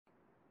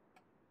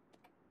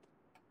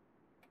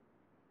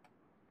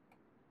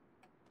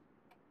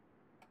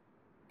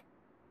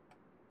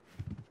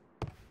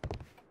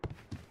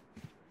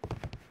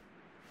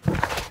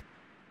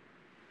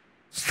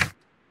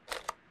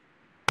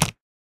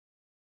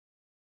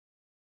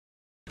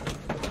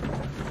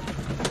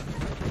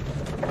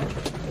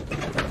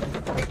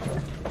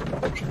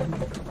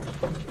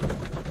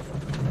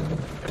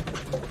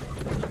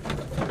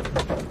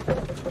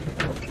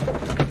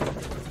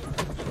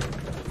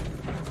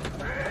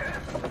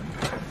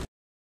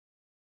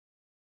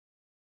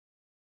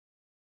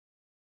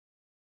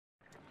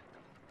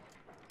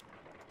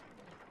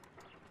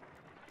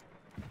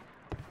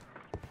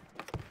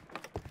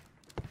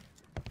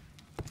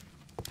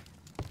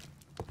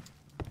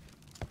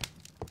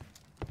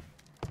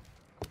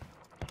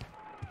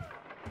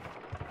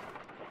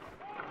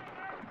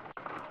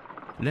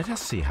Let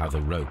us see how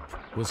the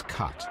rope was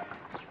cut.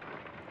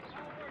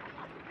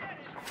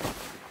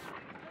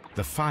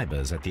 The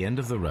fibers at the end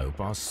of the rope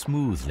are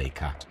smoothly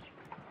cut.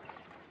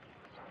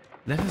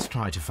 Let us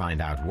try to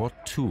find out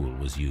what tool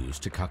was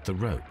used to cut the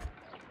rope.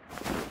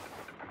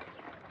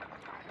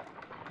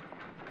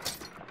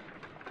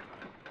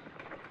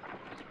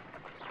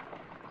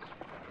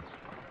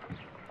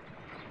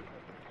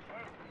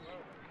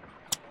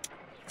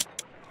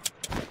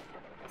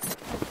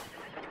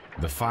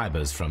 The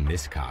fibers from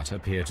this cut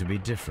appear to be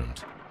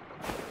different.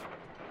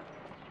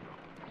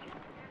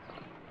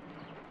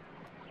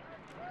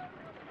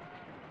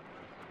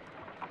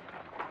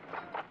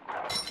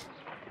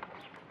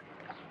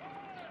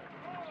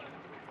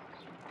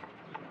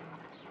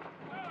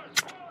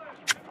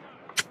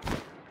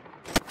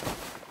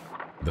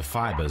 The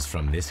fibers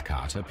from this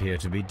cut appear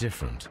to be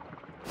different.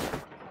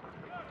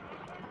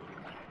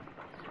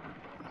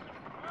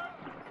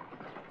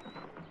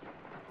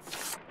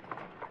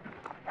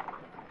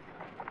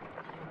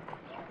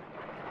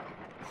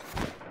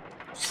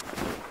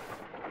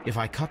 If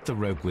I cut the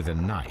rope with a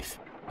knife,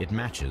 it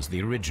matches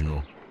the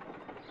original.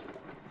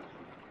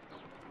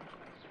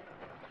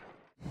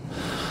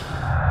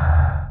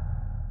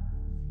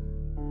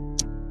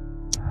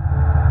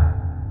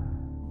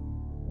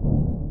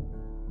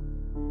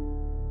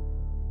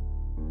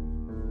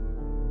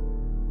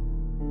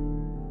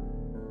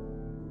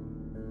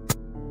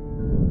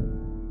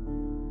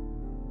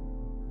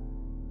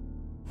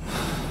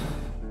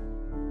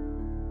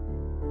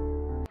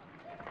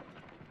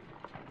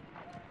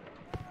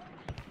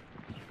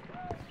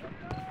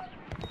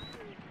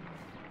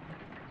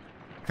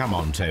 Come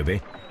on,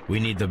 Toby. We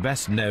need the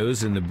best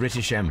nose in the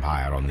British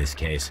Empire on this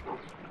case.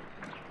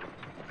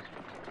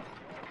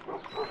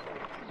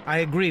 I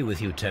agree with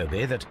you,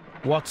 Toby, that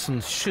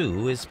Watson's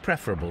shoe is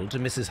preferable to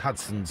Mrs.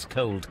 Hudson's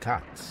cold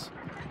cuts.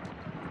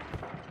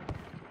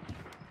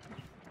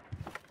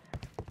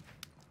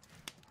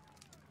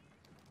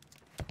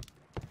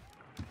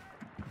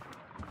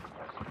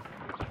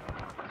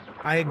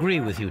 I agree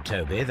with you,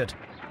 Toby, that...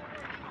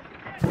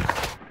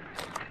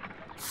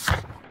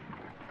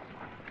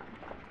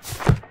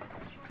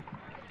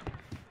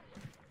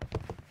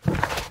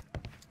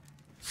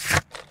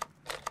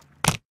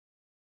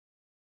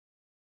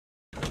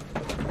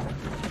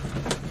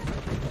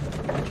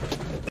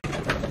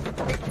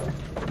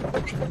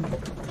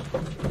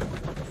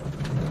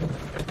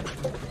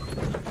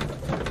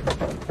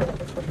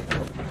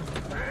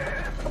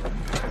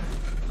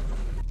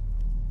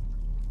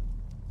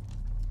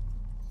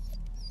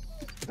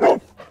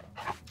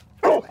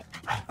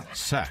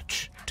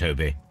 Search,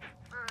 Toby.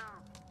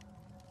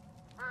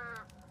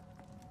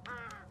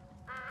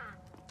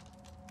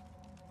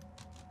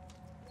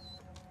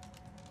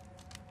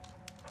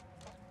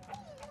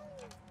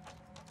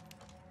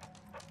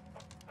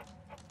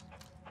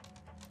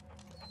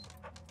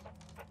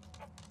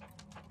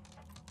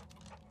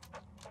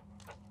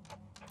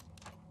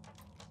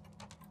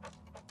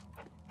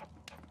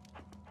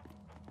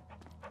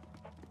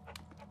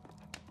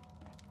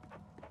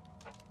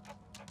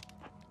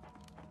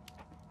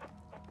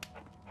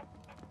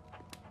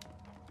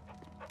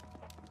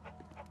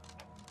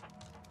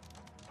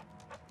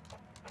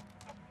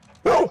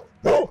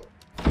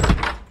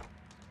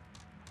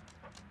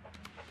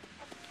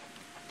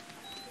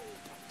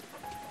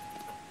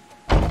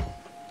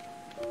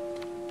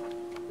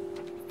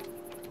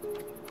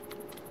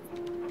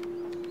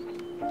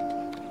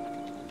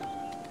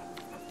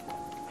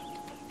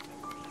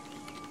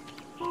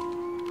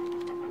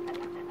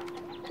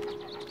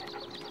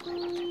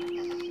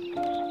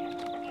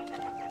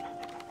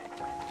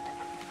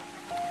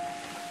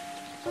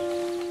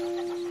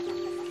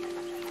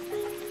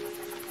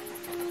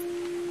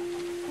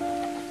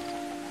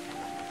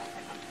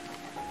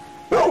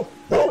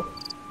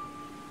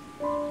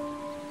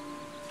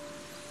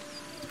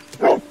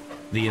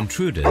 The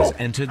intruders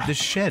entered the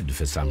shed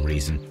for some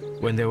reason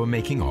when they were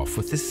making off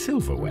with the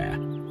silverware.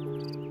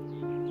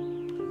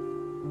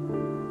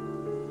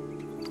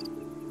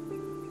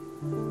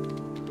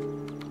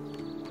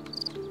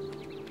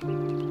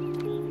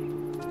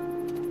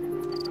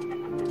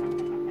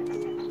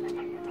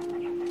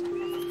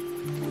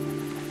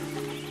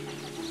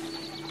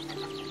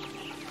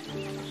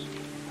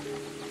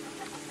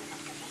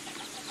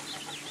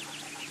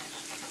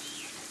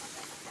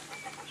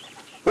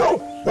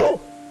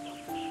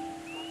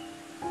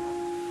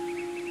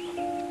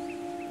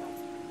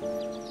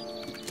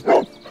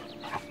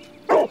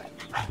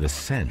 The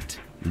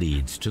scent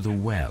leads to the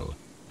well.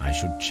 I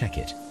should check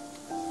it.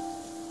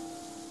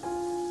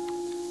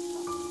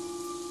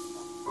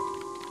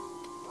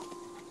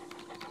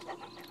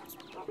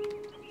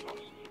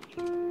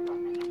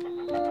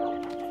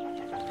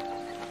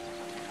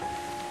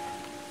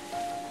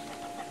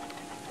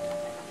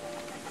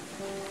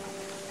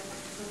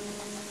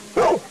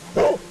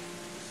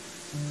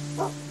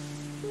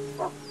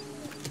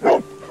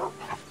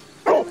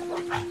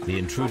 The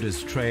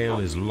intruder's trail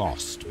is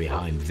lost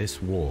behind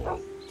this wall.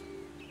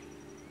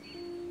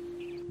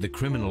 The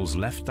criminals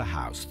left the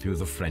house through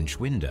the French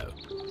window.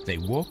 They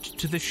walked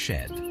to the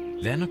shed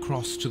then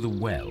across to the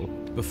well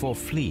before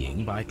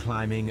fleeing by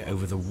climbing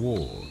over the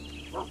wall.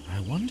 I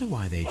wonder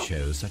why they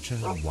chose such a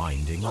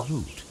winding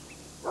route.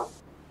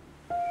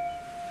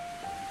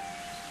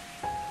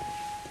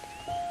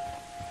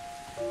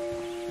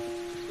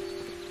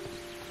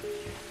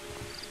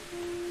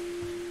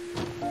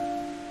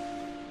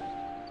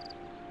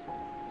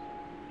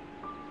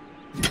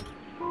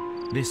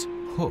 This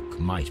hook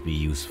might be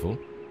useful.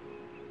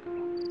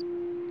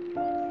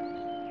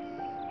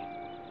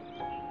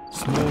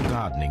 Small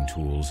gardening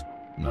tools,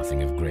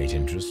 nothing of great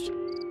interest.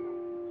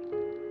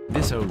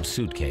 This old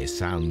suitcase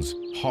sounds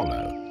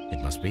hollow. It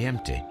must be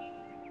empty.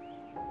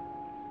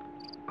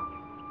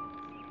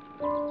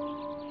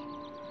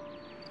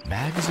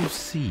 Bags of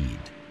seed.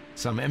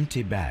 Some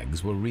empty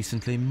bags were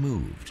recently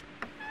moved.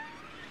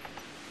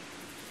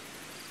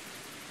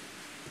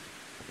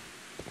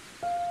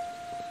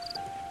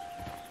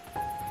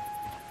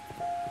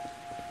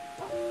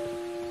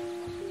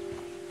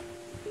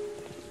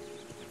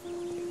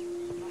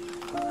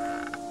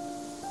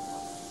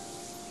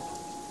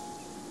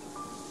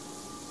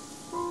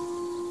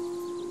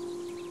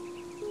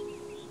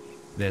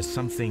 There's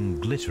something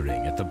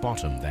glittering at the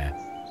bottom there,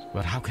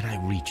 but how can I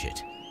reach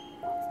it?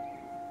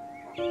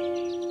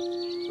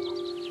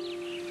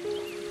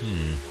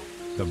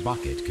 The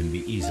bucket can be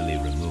easily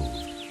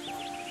removed.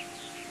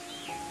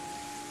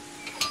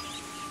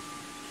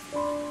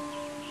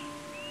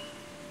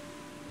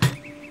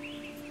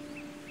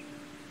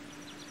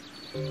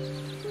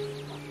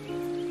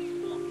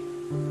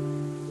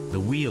 The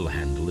wheel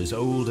handle is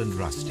old and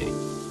rusty.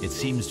 It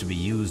seems to be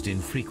used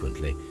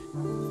infrequently.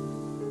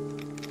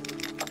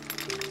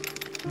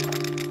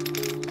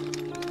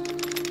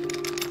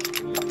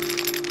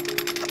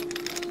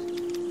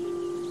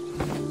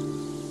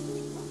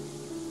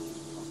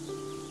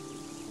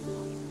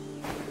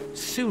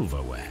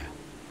 Silverware.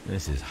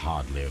 This is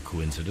hardly a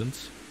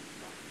coincidence.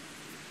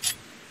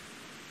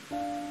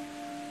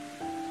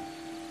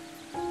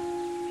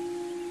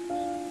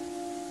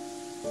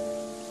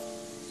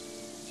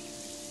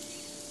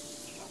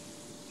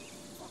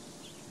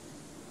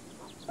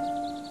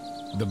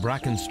 The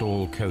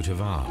Brackenstall coat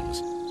of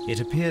arms. It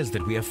appears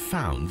that we have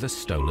found the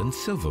stolen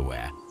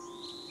silverware.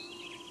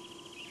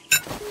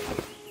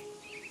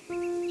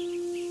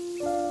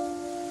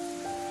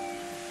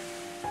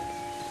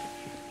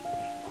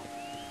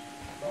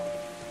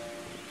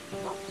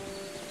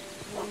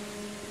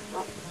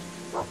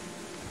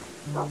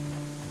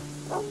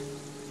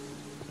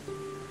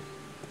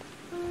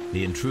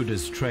 The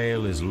intruder's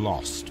trail is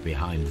lost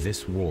behind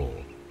this wall.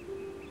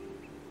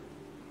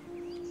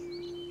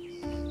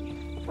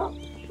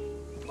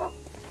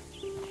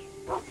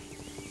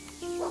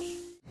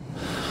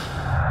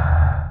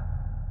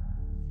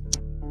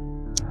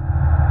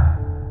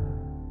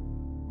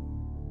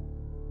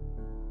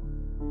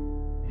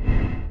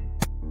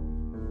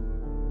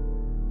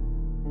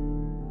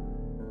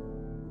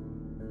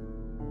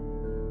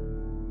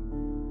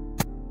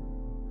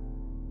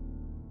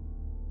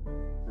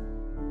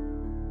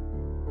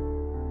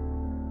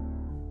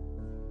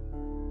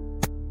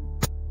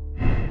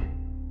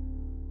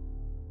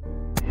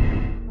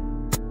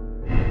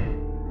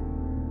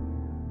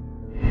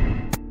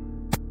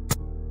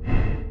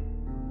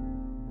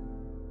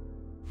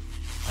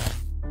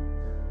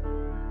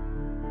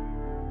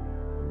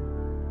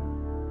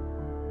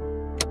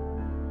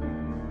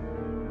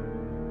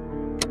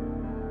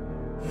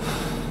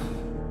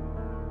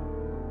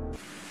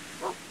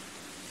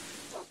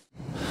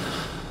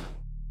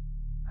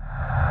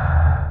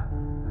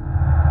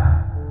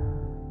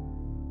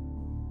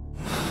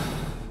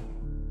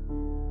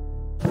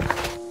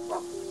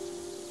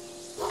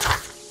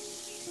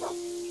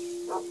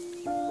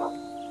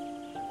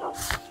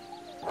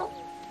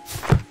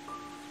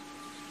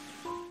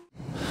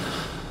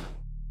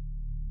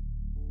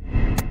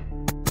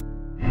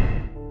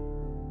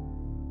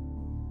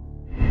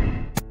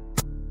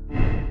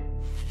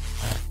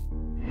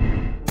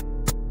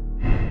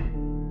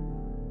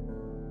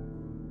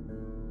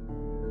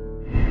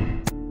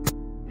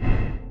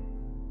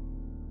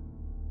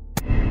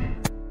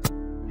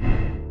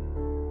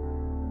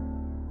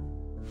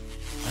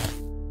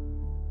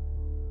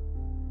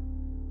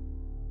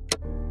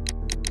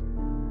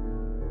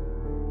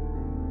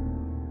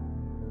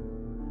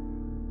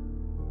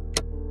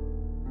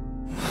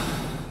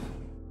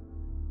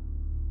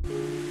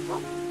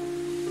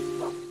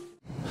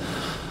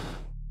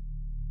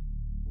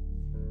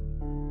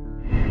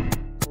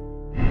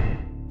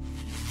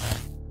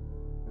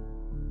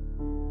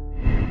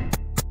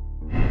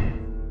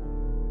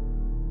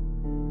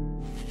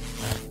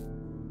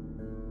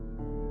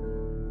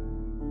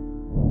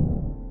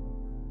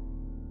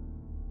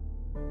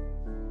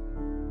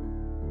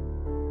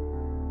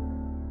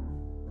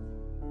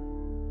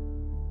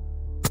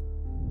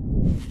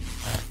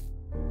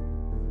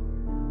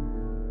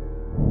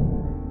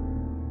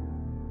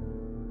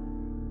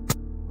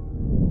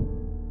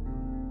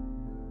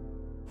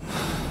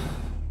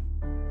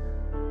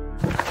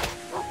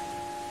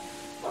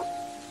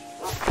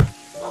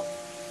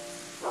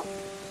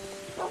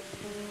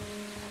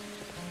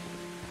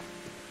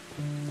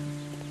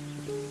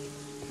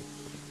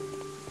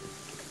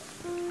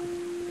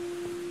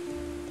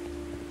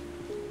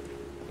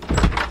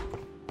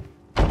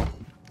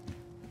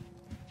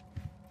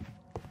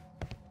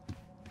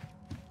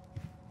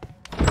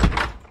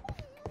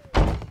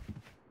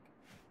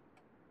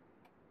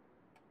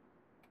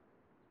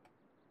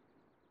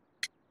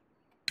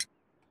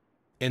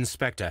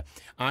 Inspector,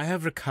 I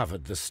have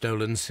recovered the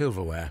stolen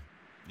silverware.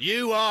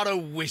 You are a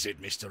wizard,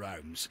 Mr.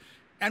 Holmes.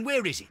 And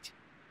where is it?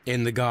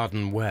 In the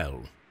garden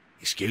well.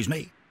 Excuse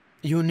me?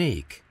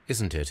 Unique,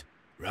 isn't it?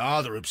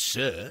 Rather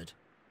absurd.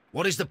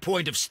 What is the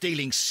point of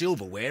stealing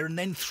silverware and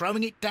then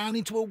throwing it down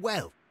into a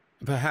well?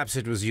 Perhaps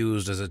it was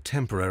used as a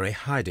temporary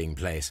hiding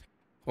place,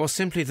 or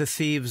simply the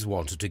thieves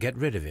wanted to get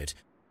rid of it.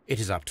 It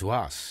is up to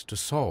us to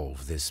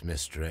solve this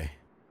mystery.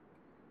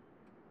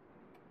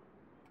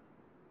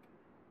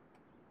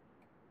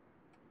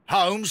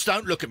 Holmes,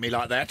 don't look at me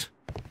like that.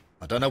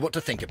 I don't know what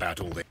to think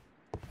about all this.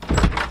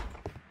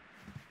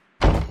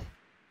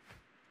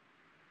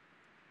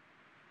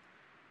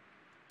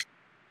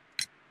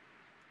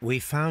 We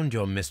found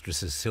your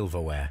mistress's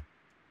silverware.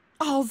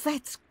 Oh,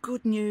 that's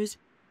good news.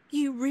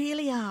 You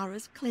really are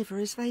as clever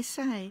as they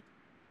say.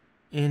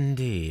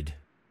 Indeed.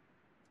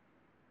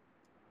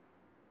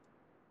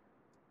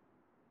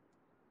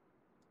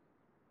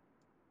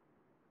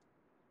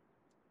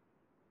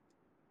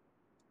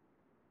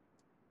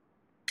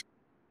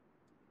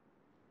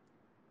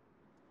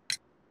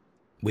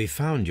 We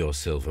found your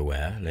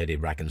silverware, Lady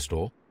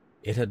Brackenstall.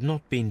 It had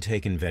not been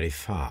taken very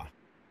far.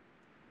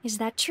 Is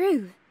that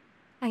true?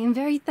 I am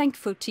very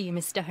thankful to you,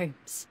 Mr.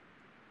 Holmes.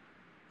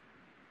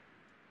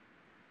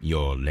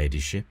 Your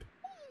ladyship?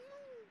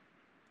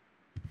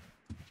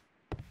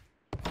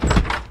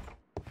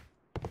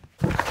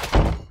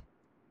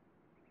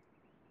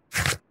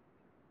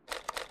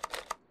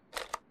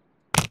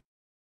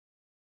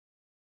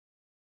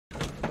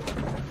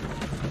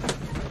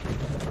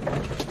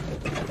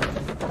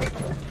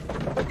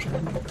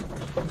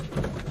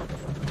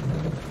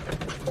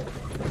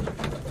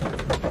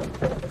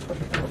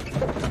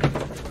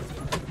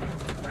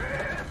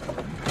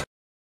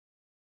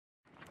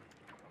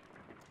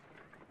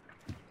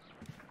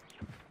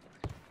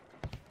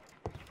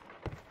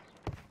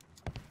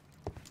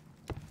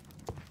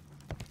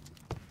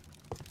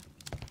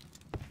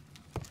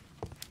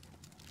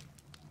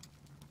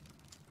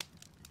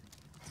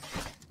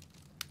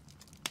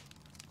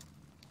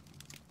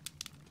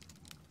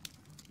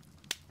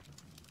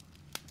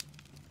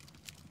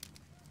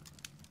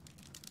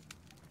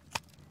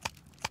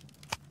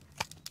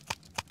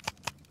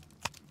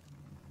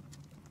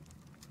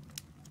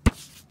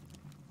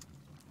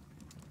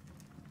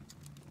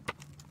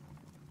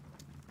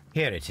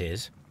 Here it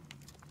is.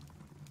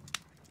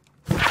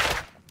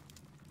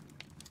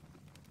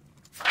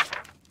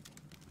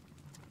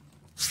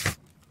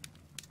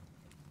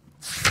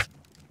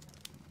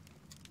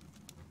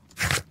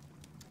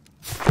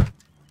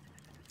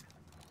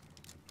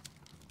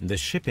 The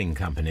shipping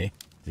company,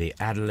 the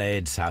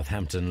Adelaide,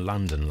 Southampton,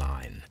 London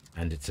line,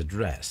 and its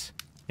address.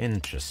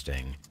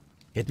 Interesting.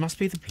 It must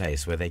be the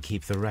place where they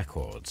keep the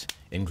records,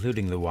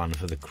 including the one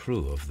for the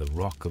crew of the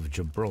Rock of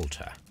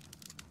Gibraltar.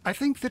 I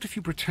think that if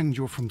you pretend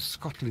you're from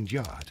Scotland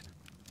Yard,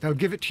 they'll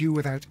give it to you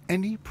without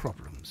any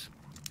problems.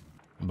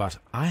 But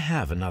I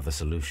have another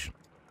solution.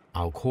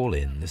 I'll call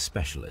in the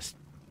specialist.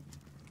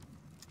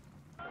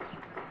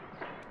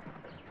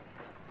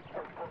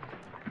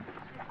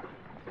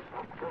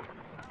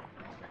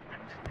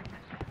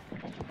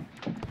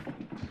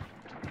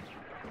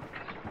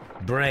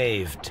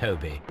 Brave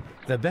Toby,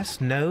 the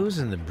best nose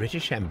in the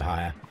British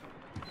Empire.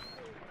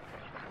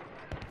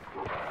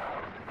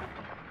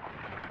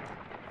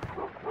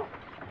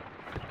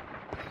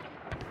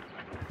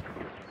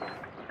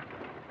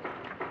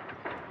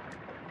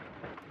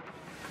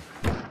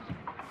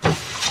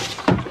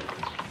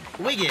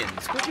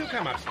 Wiggins, could you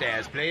come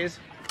upstairs, please?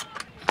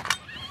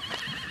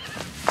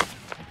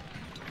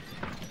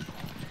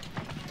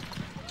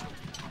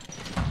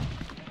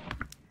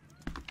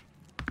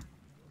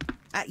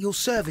 At your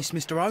service,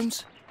 Mr.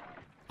 Holmes.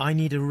 I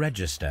need a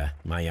register,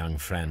 my young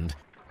friend.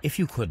 If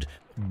you could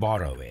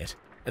borrow it,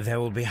 there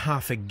will be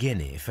half a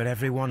guinea for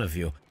every one of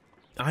you.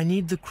 I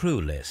need the crew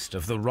list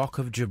of the Rock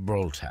of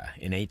Gibraltar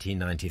in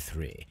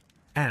 1893,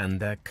 and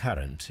their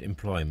current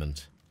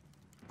employment.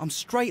 I'm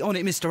straight on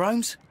it, Mr.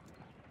 Holmes.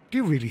 Do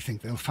you really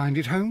think they'll find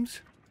it,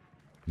 Holmes?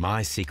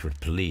 My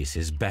secret police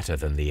is better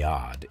than the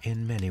Yard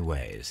in many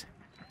ways.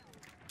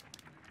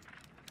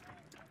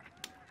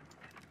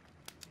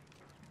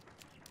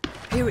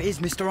 Here it is,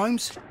 Mr.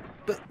 Holmes.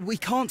 But we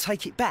can't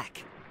take it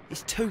back.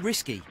 It's too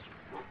risky.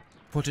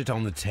 Put it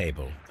on the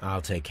table.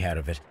 I'll take care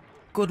of it.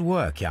 Good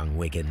work, young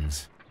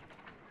Wiggins.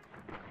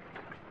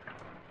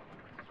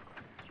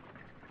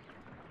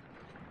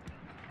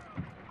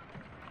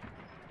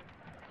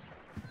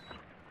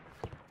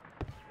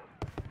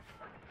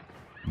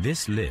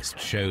 This list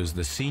shows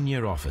the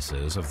senior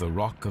officers of the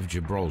Rock of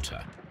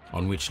Gibraltar,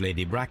 on which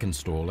Lady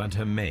Brackenstall and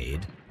her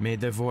maid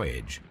made their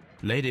voyage.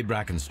 Lady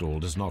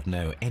Brackenstall does not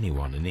know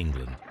anyone in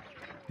England.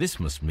 This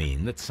must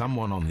mean that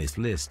someone on this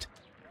list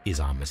is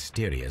our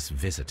mysterious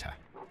visitor.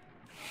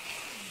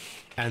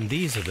 And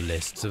these are the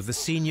lists of the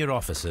senior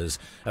officers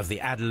of the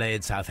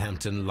Adelaide,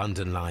 Southampton,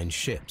 London line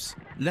ships.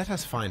 Let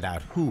us find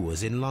out who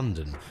was in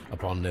London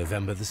upon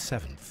November the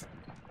 7th.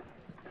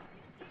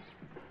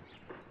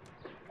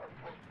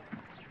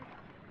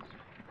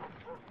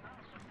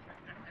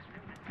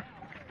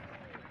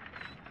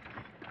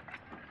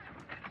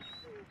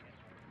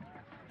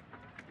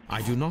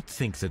 I do not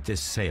think that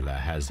this sailor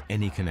has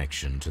any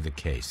connection to the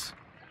case.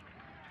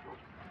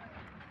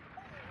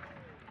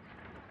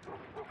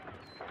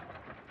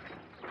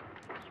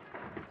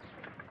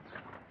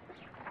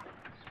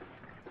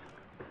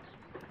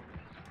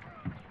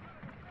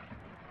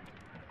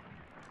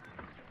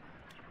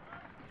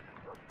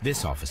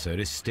 This officer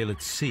is still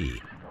at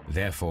sea,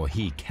 therefore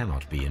he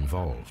cannot be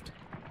involved.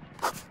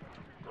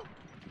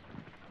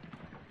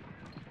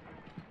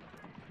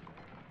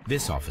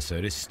 This officer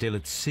is still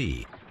at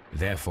sea,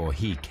 therefore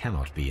he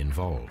cannot be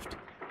involved.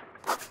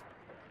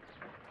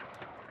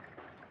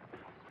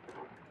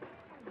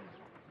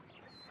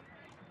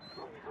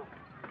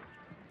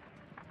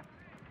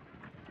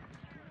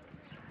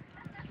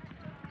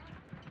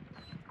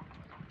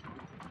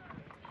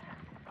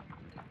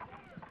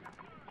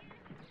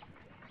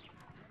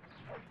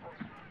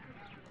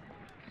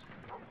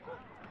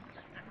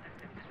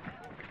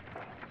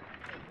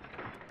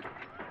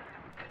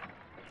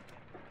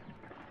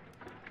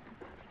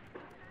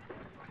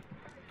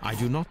 I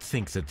do not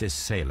think that this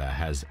sailor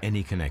has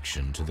any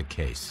connection to the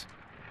case.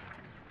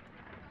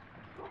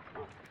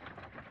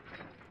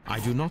 I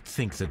do not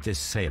think that this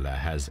sailor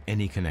has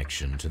any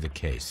connection to the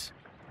case.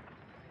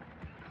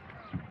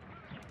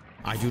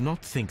 I do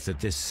not think that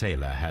this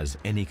sailor has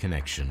any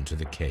connection to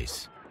the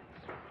case.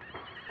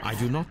 I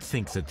do not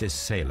think that this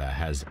sailor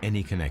has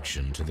any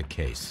connection to the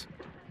case.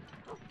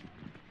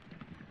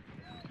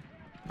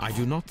 I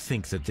do not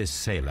think that this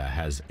sailor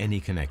has any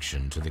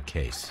connection to the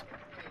case.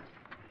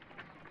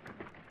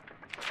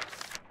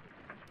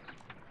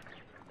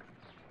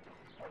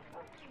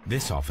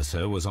 This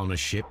officer was on a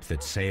ship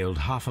that sailed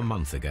half a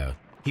month ago.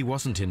 He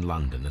wasn't in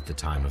London at the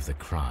time of the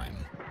crime.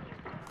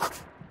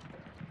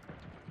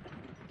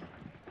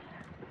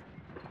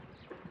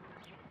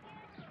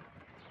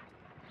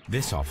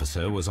 This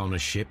officer was on a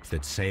ship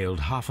that sailed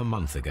half a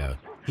month ago.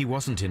 He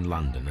wasn't in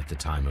London at the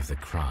time of the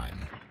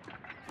crime.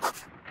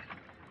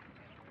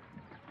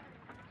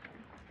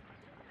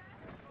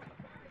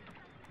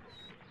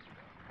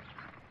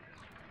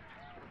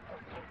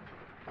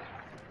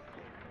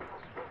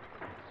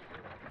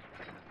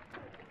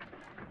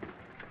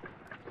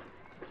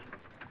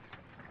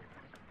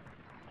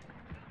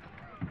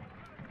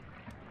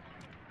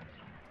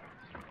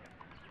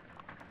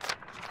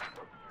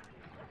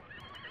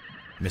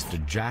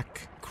 Mr.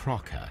 Jack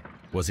Crocker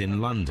was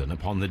in London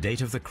upon the date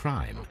of the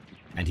crime,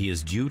 and he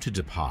is due to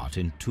depart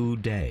in 2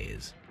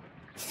 days.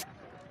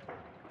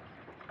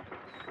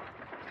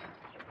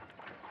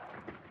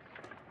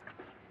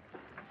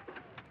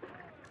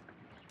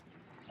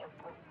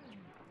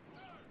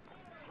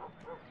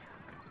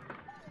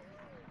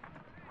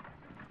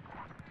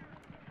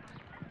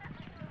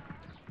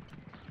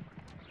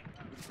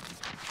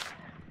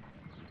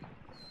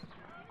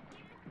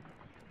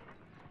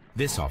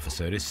 This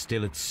officer is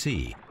still at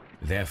sea,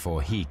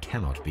 therefore he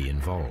cannot be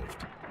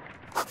involved.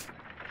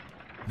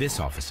 This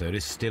officer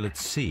is still at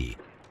sea,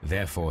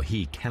 therefore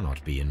he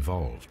cannot be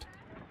involved.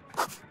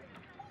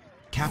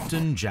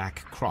 Captain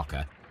Jack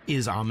Crocker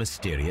is our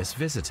mysterious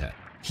visitor.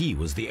 He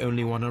was the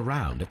only one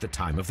around at the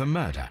time of the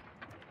murder.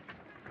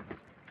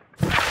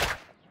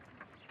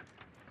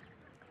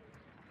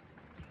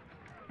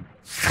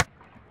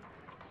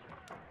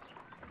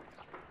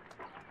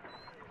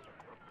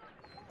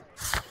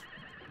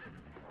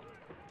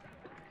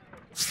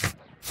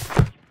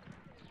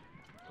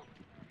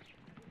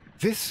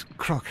 This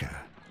Crocker,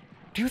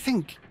 do you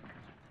think...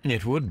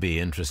 It would be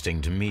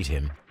interesting to meet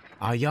him.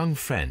 Our young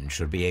friend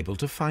should be able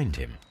to find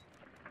him.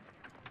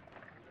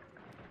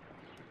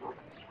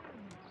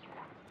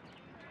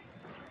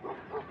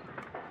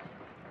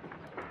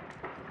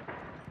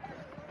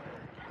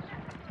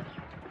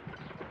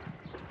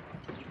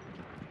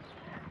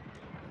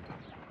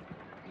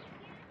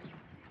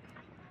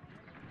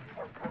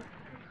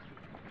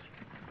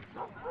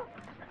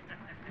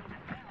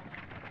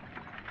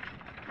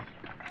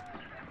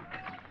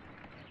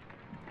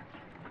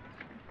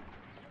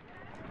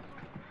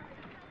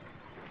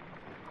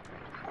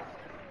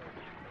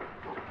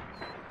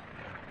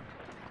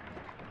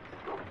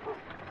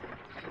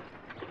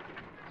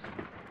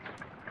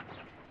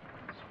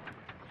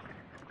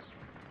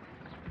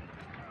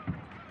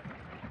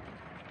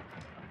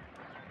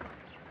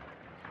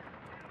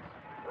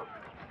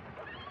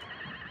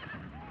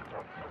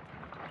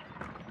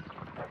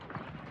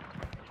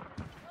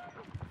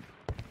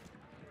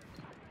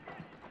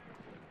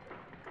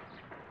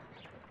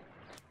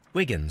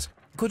 Wiggins,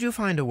 could you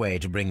find a way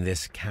to bring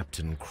this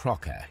Captain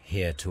Crocker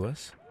here to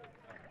us?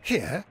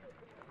 Here?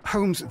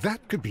 Holmes,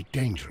 that could be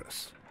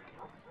dangerous.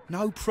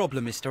 No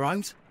problem, Mr.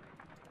 Holmes.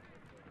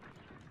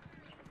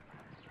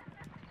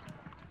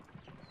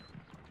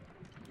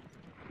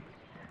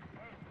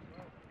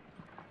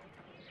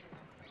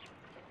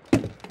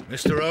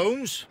 Mr.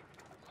 Holmes,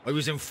 I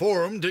was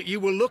informed that you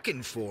were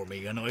looking for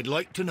me, and I'd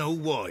like to know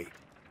why.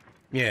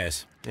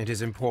 Yes, it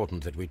is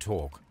important that we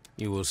talk.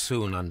 You will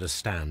soon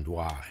understand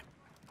why.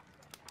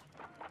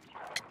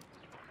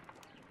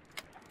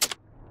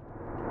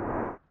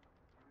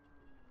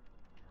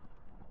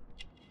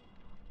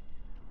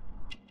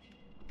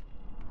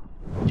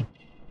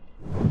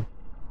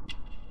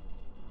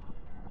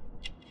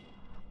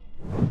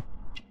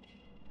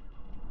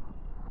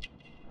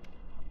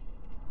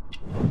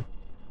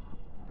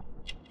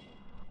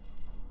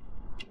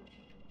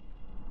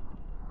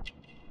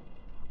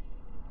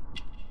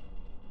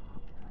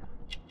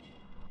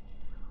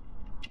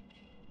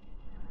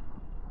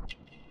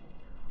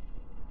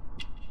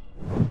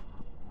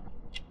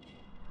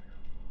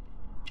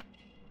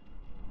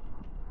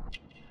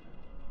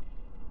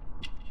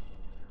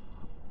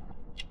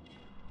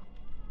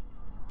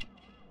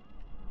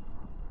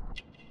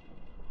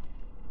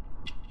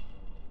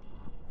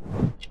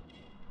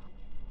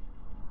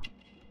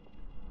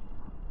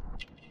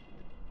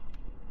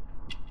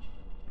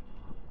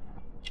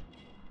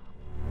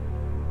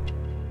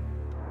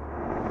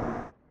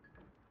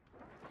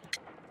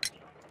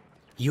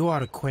 You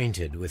are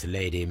acquainted with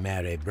Lady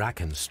Mary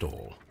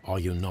Brackenstall, are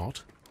you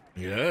not?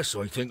 Yes,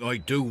 I think I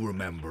do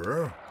remember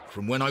her.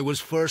 From when I was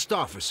first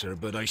officer,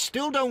 but I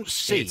still don't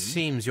see... It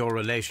seems your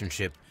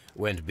relationship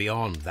went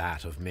beyond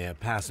that of mere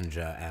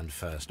passenger and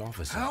first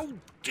officer. How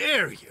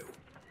dare you?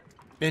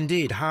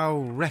 Indeed, how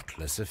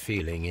reckless a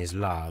feeling is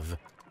love,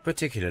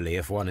 particularly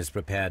if one is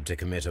prepared to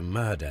commit a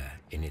murder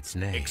in its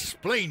name.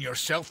 Explain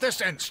yourself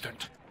this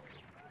instant.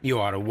 You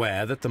are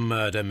aware that the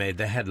murder made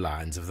the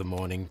headlines of the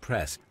morning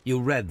press. You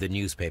read the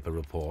newspaper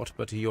report,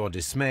 but to your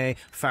dismay,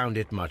 found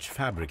it much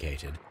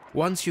fabricated.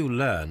 Once you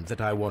learned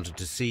that I wanted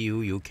to see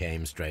you, you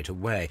came straight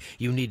away.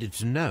 You needed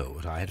to know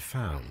what I had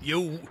found.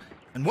 You...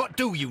 and what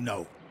do you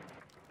know?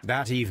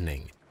 That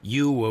evening,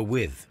 you were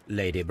with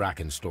Lady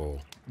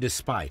Brackenstall,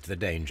 despite the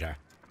danger.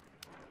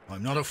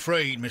 I'm not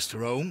afraid,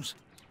 Mr. Holmes.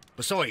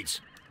 Besides,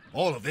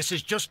 all of this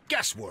is just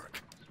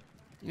guesswork.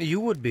 You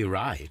would be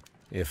right,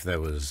 if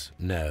there was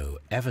no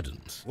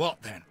evidence.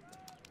 What then?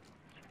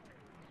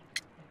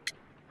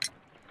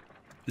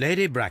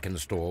 Lady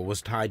Brackenstall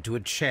was tied to a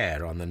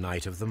chair on the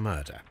night of the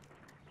murder.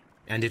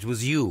 And it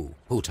was you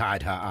who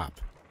tied her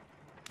up.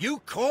 You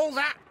call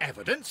that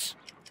evidence?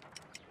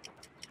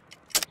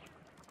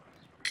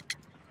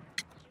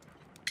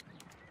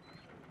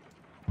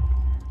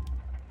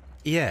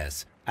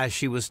 Yes, as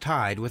she was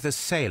tied with a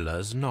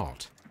sailor's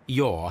knot.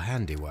 Your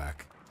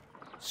handiwork.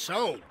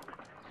 So,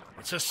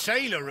 it's a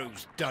sailor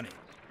who's done it.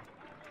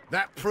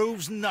 That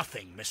proves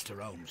nothing,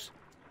 Mr. Holmes.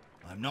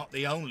 I'm not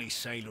the only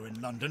sailor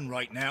in London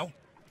right now.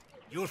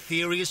 Your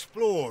theory is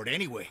flawed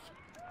anyway.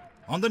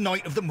 On the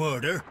night of the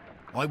murder,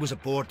 I was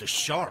aboard the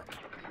Shark.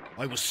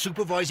 I was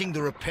supervising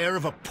the repair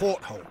of a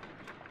porthole.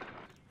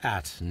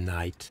 At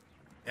night?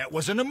 It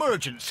was an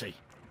emergency.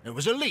 There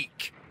was a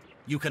leak.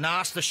 You can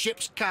ask the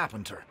ship's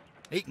carpenter.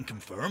 He can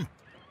confirm.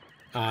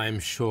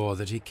 I'm sure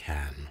that he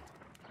can.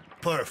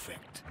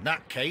 Perfect. In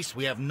that case,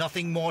 we have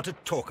nothing more to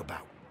talk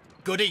about.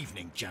 Good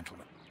evening,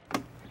 gentlemen.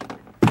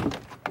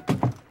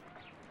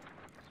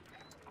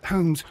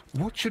 Holmes,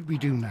 what should we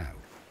do now?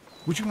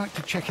 Would you like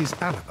to check his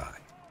alibi?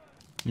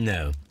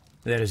 No.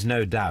 There is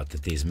no doubt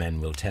that these men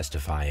will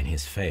testify in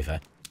his favor,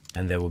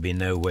 and there will be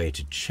no way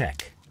to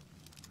check.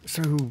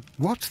 So,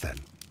 what then?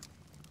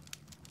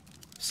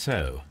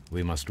 So,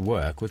 we must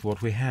work with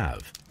what we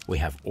have. We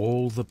have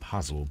all the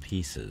puzzle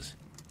pieces.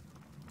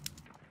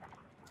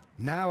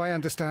 Now I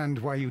understand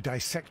why you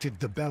dissected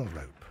the bell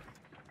rope.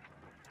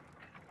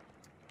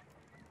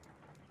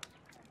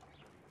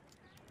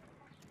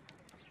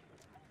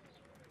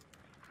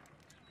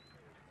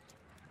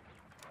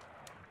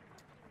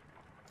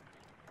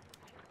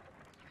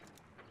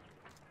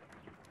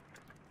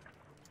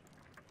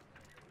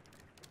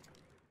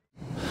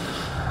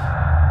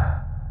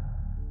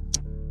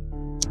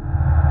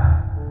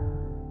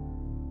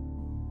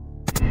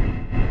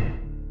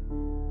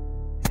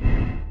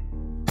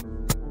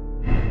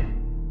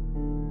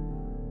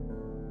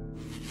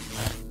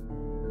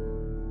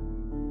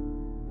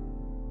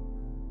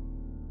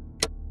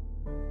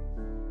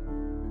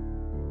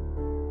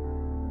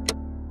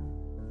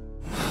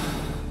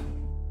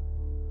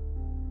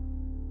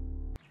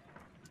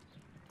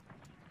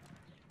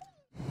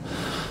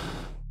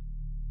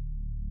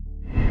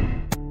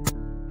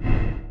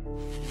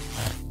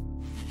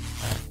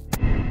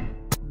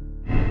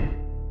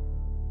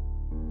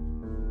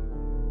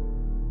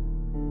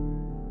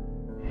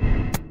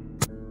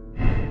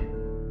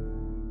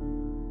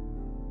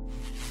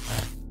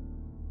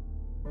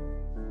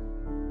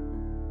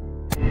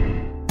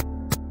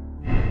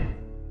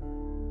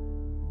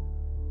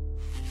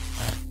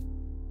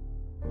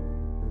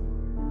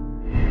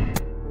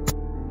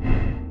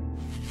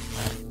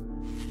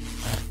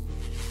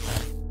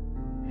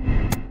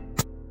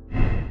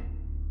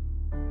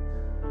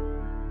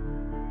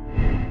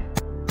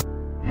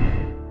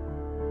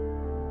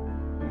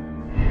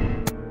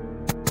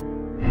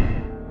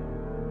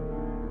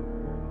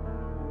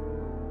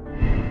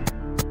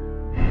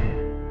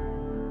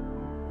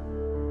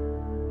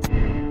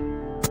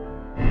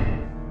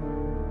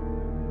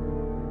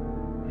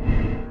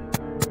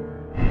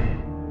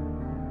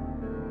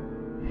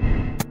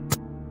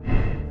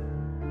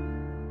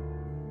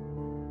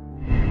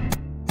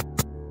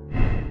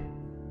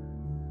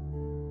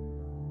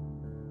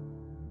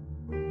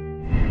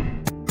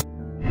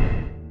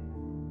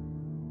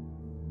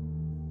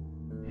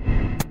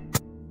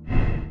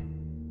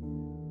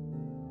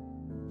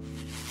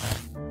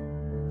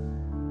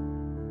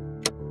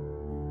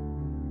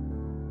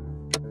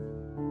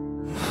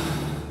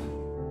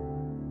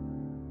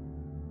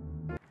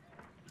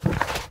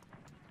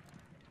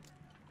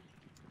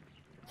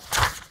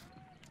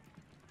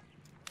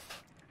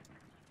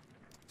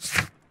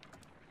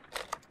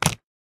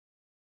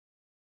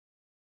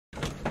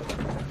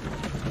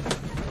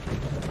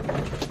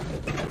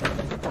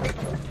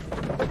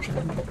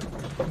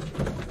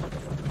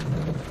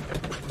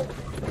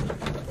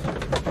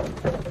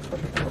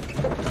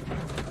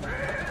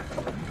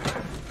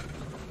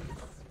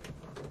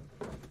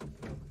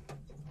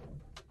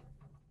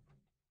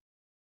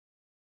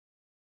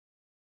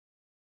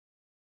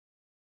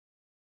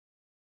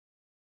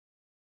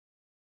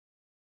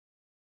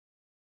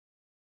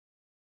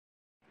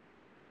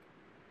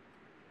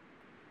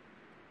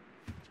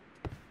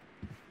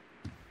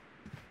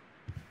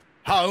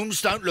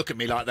 Holmes, don't look at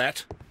me like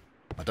that.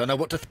 I don't know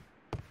what to...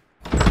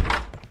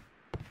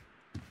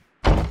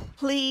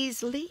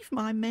 Please leave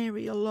my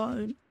Mary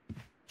alone.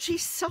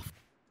 She's soft.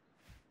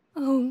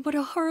 Oh, what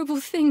a horrible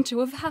thing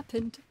to have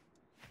happened.